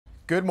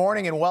Good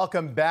morning and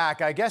welcome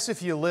back. I guess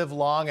if you live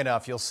long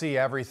enough, you'll see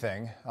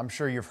everything. I'm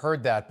sure you've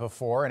heard that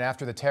before. And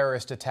after the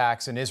terrorist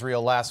attacks in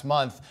Israel last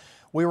month,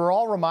 we were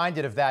all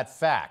reminded of that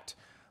fact.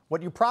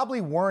 What you probably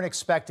weren't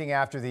expecting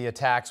after the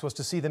attacks was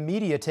to see the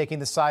media taking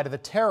the side of the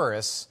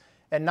terrorists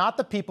and not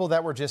the people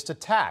that were just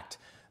attacked.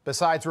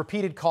 Besides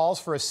repeated calls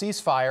for a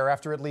ceasefire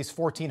after at least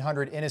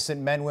 1,400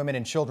 innocent men, women,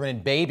 and children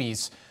and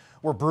babies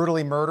were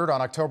brutally murdered on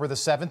October the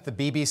 7th, the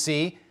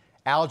BBC,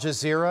 Al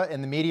Jazeera,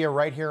 and the media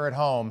right here at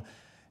home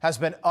has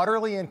been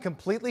utterly and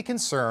completely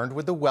concerned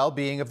with the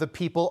well-being of the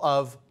people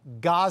of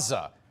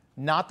Gaza,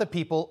 not the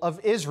people of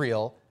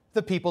Israel,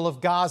 the people of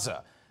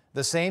Gaza,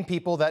 the same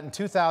people that in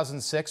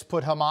 2006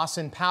 put Hamas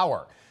in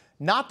power.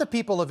 Not the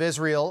people of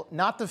Israel,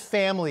 not the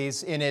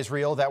families in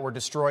Israel that were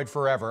destroyed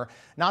forever,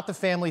 not the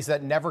families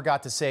that never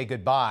got to say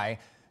goodbye,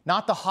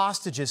 not the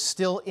hostages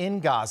still in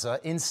Gaza.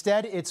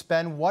 Instead, it's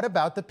been, what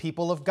about the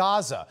people of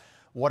Gaza?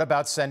 What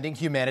about sending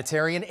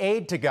humanitarian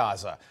aid to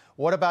Gaza?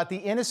 What about the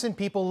innocent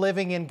people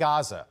living in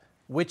Gaza,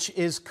 which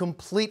is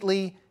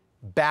completely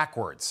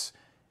backwards?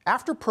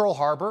 After Pearl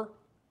Harbor,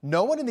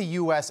 no one in the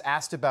U.S.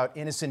 asked about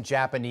innocent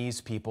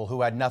Japanese people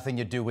who had nothing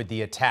to do with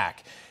the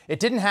attack. It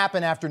didn't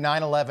happen after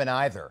 9/11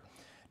 either.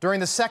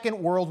 During the Second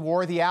World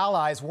War, the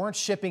Allies weren't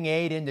shipping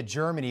aid into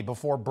Germany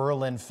before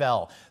Berlin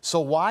fell. So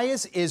why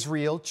is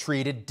Israel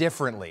treated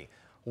differently?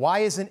 Why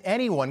isn't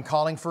anyone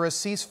calling for a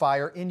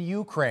ceasefire in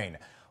Ukraine?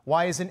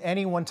 Why isn't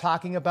anyone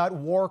talking about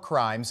war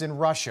crimes in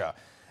Russia?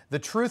 The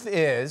truth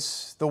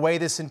is, the way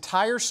this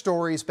entire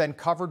story has been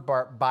covered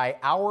by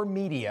our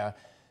media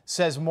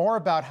says more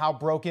about how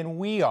broken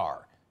we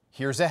are.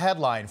 Here's a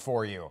headline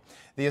for you.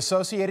 The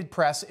Associated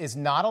Press is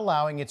not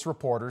allowing its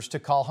reporters to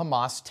call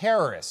Hamas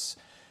terrorists.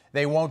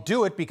 They won't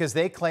do it because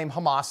they claim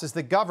Hamas is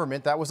the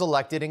government that was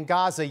elected in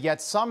Gaza, yet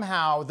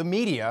somehow the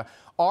media,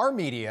 our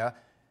media,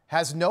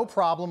 has no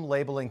problem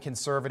labeling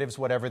conservatives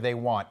whatever they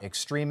want.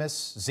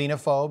 Extremists,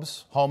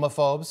 xenophobes,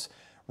 homophobes,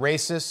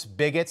 racists,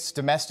 bigots,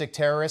 domestic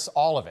terrorists,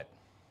 all of it.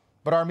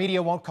 But our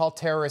media won't call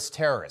terrorists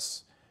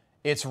terrorists.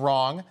 It's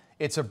wrong.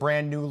 It's a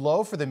brand new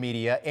low for the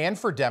media and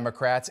for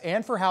Democrats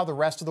and for how the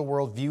rest of the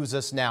world views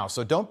us now.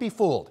 So don't be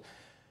fooled.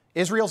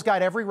 Israel's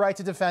got every right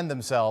to defend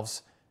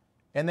themselves,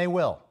 and they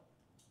will.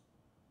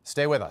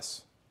 Stay with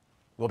us.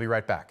 We'll be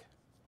right back.